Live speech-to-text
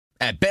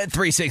At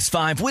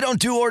Bet365, we don't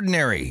do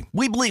ordinary.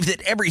 We believe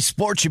that every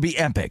sport should be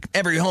epic.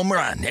 Every home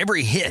run,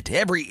 every hit,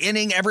 every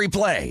inning, every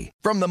play.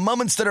 From the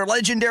moments that are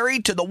legendary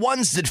to the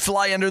ones that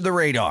fly under the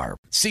radar.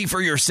 See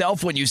for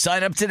yourself when you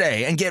sign up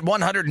today and get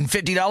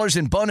 $150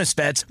 in bonus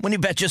bets when you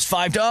bet just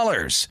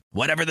 $5.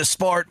 Whatever the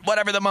sport,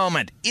 whatever the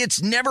moment,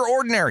 it's never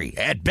ordinary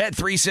at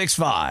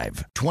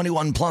Bet365.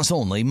 21 plus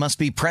only. Must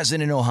be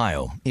present in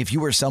Ohio. If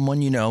you or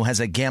someone you know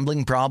has a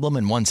gambling problem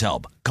and wants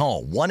help,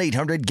 call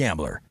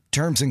 1-800-GAMBLER.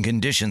 Terms and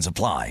conditions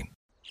apply.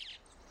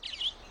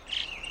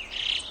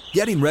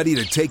 Getting ready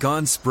to take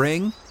on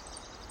spring?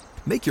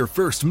 Make your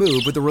first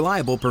move with the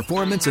reliable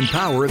performance and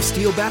power of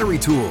Steel battery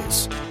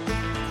tools.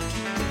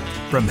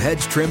 From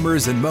hedge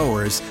trimmers and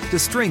mowers to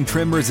string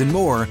trimmers and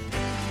more,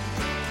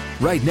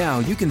 right now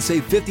you can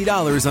save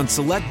 $50 on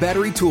select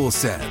battery tool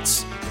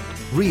sets.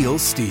 Real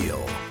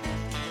Steel.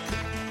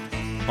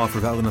 Offer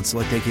valid on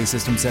select AK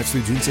system sets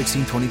through June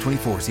 16,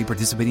 2024. See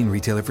participating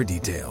retailer for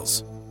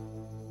details.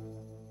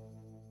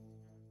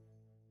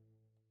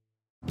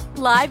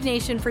 Live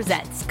Nation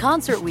presents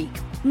Concert Week.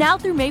 Now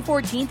through May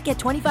 14th, get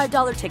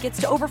 $25 tickets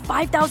to over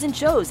 5,000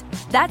 shows.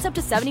 That's up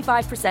to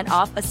 75%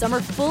 off a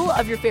summer full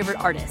of your favorite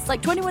artists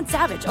like 21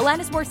 Savage,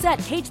 Alanis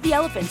Morissette, Cage the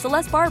Elephant,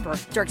 Celeste Barber,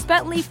 Dierks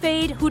Bentley,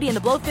 Fade, Hootie and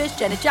the Blowfish,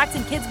 Janet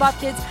Jackson, Kids Bop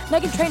Kids,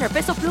 Meghan Trainor,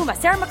 Peso Pluma,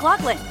 Sarah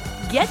McLachlan.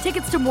 Get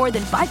tickets to more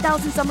than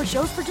 5,000 summer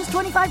shows for just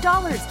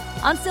 $25.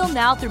 Until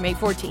now through May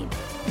 14th.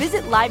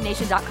 Visit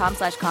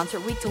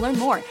LiveNation.com/Concert Week to learn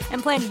more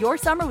and plan your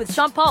summer with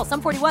Sean Paul,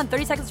 Sum 41,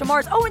 30 Seconds to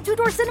Mars, and Two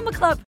Door Cinema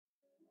Club.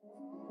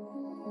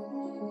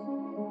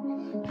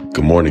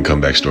 Good morning,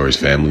 Comeback Stories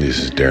family. This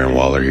is Darren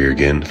Waller here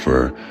again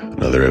for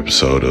another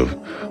episode of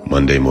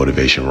Monday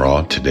Motivation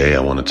Raw. Today, I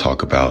want to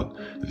talk about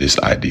this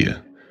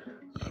idea,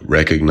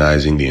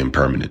 recognizing the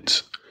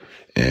impermanence.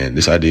 And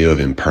this idea of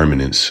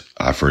impermanence,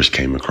 I first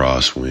came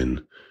across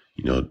when,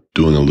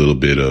 doing a little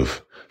bit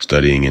of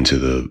studying into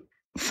the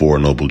Four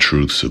Noble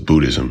Truths of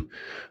Buddhism,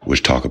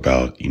 which talk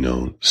about,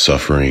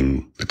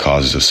 suffering, the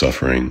causes of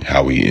suffering,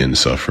 how we end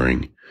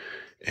suffering,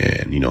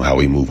 and, how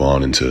we move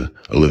on into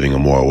living a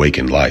more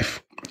awakened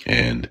life.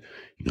 And,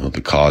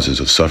 the causes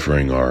of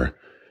suffering are,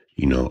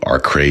 our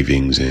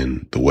cravings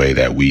and the way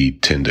that we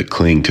tend to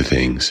cling to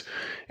things.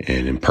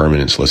 And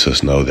impermanence lets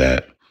us know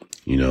that,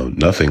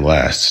 nothing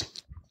lasts.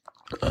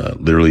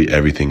 Literally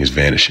everything is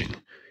vanishing.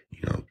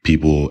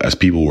 People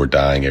were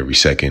dying every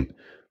second,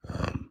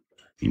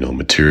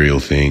 material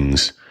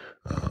things,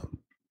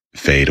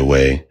 fade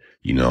away.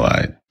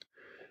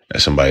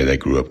 As somebody that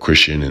grew up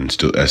Christian and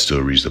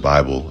still reads the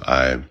Bible,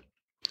 I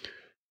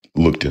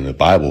looked in the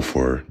Bible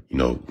for,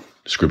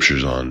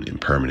 scriptures on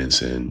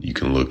impermanence, and you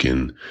can look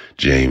in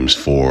James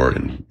 4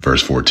 and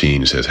verse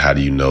 14. It says, how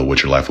do you know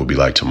what your life will be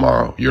like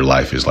tomorrow? Your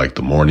life is like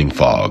the morning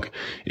fog.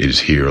 It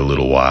is here a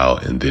little while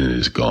and then it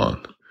is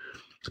gone.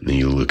 And then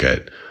you look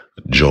at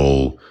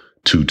Joel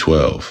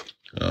 2:12.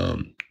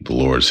 The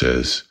Lord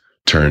says,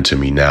 turn to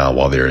me now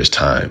while there is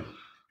time.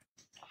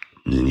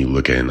 And then you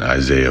look at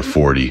Isaiah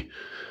 40,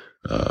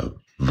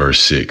 verse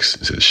 6.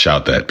 It says,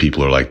 shout that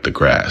people are like the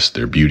grass.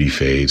 Their beauty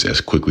fades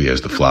as quickly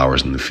as the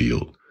flowers in the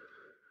field.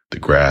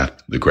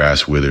 The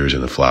grass withers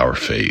and the flower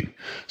fade.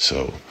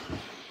 So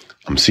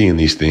I'm seeing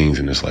these things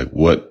and it's like,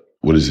 what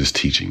is this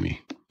teaching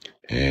me?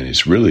 And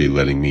it's really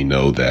letting me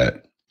know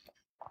that,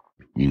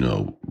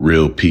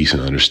 real peace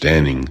and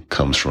understanding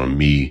comes from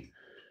me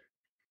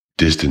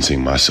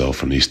distancing myself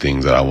from these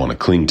things that I want to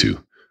cling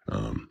to.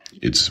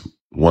 It's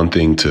one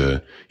thing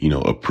to,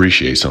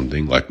 appreciate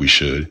something like we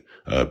should,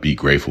 be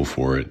grateful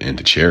for it and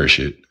to cherish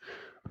it.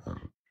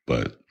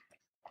 But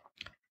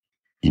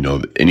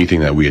anything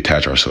that we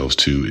attach ourselves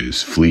to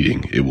is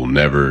fleeting. It will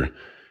never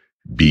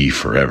be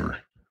forever.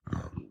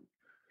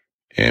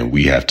 And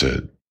we have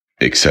to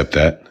accept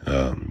that.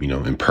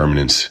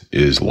 Impermanence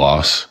is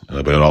loss,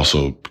 but it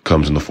also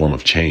comes in the form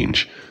of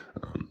change.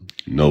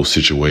 No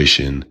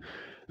situation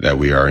that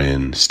we are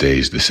in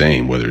stays the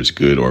same, whether it's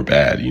good or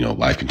bad.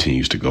 Life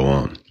continues to go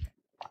on.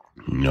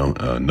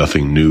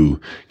 Nothing new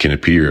can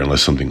appear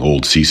unless something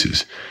old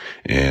ceases.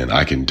 And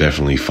I can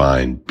definitely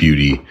find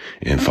beauty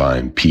and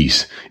find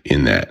peace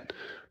in that.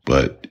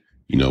 But,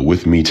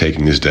 with me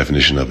taking this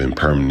definition of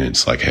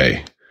impermanence, like,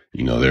 hey,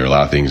 there are a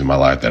lot of things in my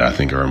life that I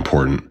think are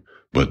important,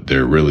 but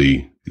they're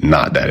really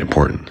not that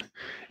important.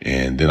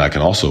 And then I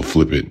can also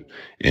flip it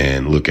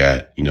and look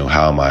at,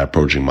 how am I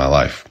approaching my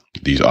life?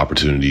 These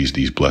opportunities,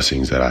 these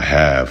blessings that I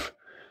have,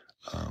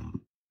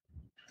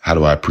 how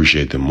do I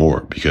appreciate them more?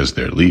 Because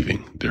they're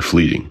leaving, they're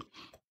fleeting.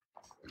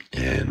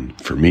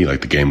 And for me, like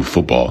the game of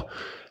football,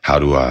 how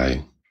do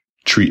I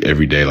treat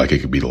every day like it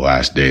could be the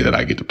last day that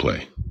I get to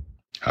play?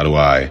 How do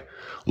I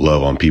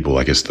love on people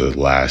like it's the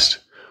last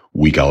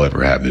week I'll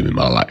ever have them in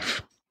my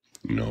life?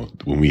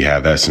 When we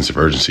have that sense of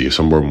urgency, if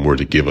someone were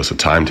to give us a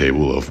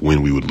timetable of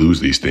when we would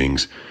lose these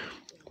things,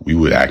 we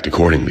would act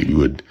accordingly.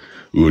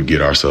 We would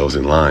get ourselves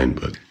in line.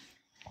 But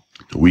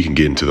we can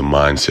get into the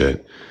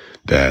mindset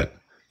that,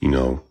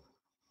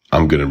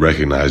 I'm going to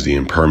recognize the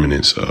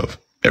impermanence of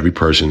every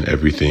person,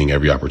 everything,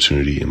 every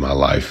opportunity in my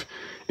life.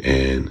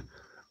 And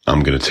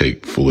I'm going to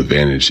take full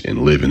advantage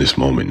and live in this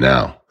moment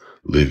now.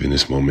 live in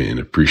this moment and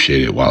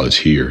appreciate it while it's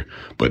here,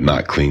 but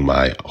not cling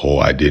my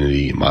whole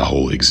identity and my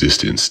whole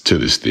existence to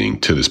this thing,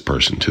 to this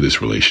person, to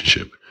this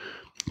relationship.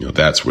 You know,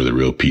 that's where the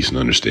real peace and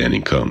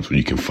understanding comes, when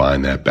you can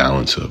find that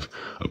balance of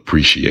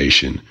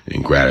appreciation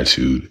and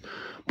gratitude,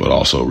 but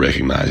also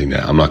recognizing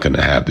that I'm not going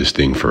to have this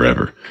thing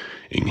forever,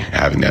 and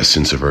having that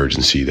sense of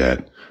urgency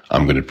that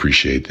I'm going to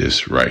appreciate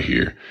this right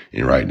here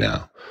and right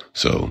now.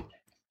 So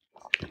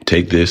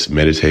take this,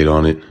 meditate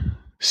on it,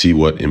 see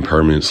what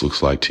impermanence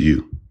looks like to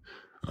you.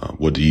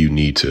 What do you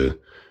need to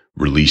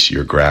release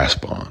your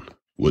grasp on?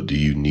 What do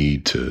you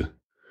need to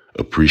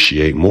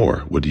appreciate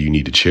more? What do you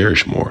need to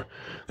cherish more?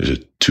 There's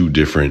two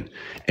different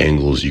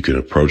angles you can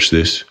approach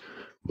this,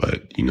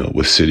 but, you know,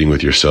 with sitting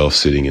with yourself,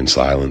 sitting in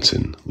silence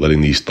and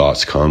letting these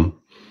thoughts come,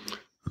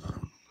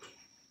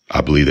 I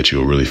believe that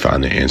you'll really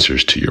find the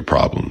answers to your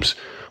problems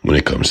when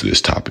it comes to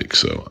this topic.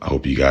 So I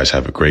hope you guys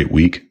have a great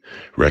week,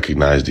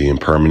 recognize the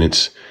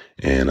impermanence,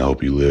 and I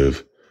hope you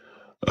live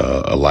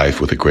a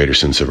life with a greater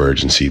sense of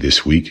urgency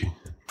this week.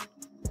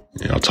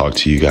 And I'll talk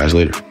to you guys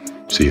later.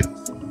 See ya.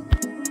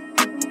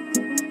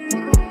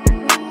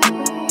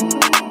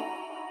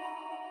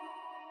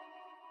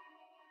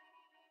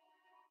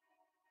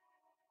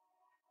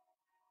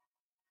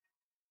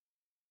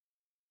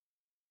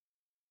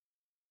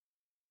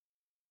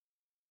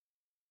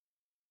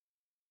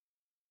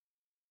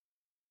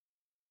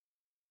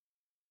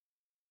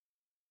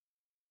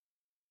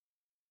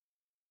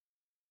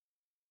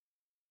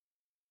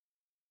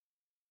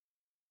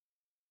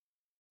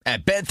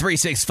 At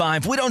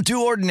Bet365, we don't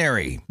do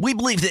ordinary. We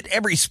believe that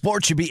every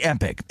sport should be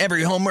epic.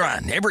 Every home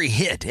run, every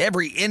hit,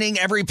 every inning,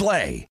 every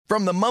play.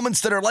 From the moments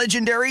that are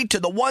legendary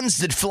to the ones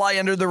that fly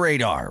under the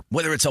radar.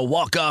 Whether it's a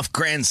walk-off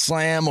grand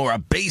slam or a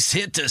base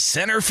hit to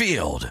center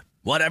field.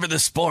 Whatever the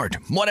sport,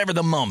 whatever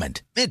the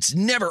moment. It's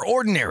never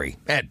ordinary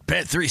at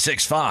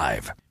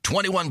Bet365.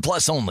 21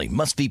 plus only.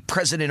 Must be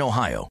present in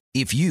Ohio.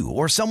 If you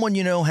or someone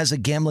you know has a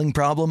gambling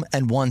problem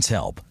and wants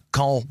help,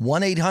 call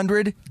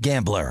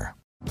 1-800-GAMBLER.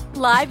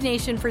 Live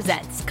Nation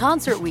presents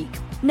Concert Week.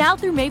 Now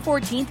through May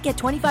 14th, get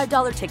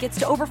 $25 tickets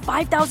to over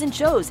 5,000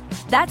 shows.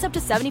 That's up to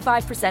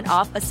 75%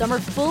 off a summer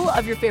full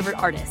of your favorite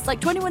artists like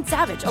 21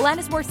 Savage,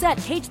 Alanis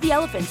Morissette, Cage the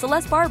Elephant,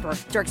 Celeste Barber,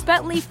 Dierks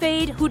Bentley,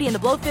 Fade, Hootie and the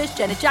Blowfish,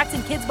 Janet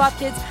Jackson, Kids Bop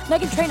Kids,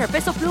 Meghan Trainor,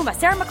 Bissell Pluma,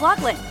 Sarah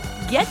McLachlan.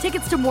 Get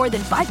tickets to more than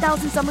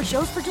 5,000 summer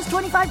shows for just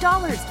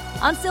 $25.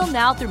 Until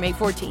now through May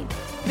 14th.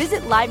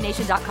 Visit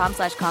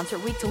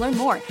LiveNation.com/Concert Week to learn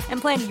more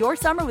and plan your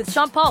summer with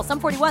Sean Paul,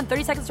 Sum 41,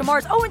 30 Seconds to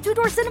Mars, and Two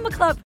Door Cinema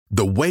Club.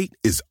 The wait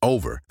is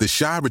over. The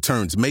Chi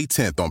returns May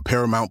 10th on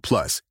Paramount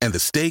Plus, and the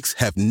stakes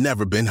have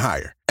never been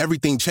higher.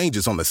 Everything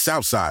changes on the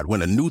South Side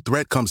when a new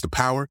threat comes to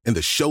power in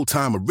the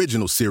Showtime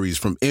original series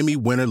from Emmy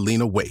winner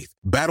Lena Waithe.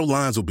 Battle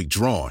lines will be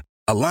drawn,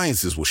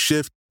 alliances will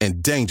shift,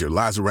 and danger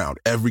lies around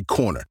every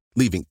corner,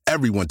 leaving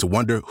everyone to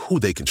wonder who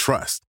they can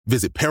trust.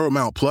 Visit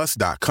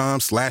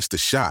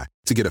ParamountPlus.com/The Chi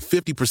to get a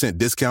 50%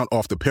 discount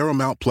off the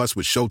Paramount Plus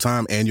with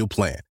Showtime annual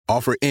plan.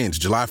 Offer ends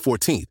July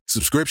 14th.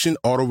 Subscription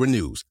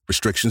auto-renews.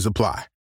 Restrictions apply.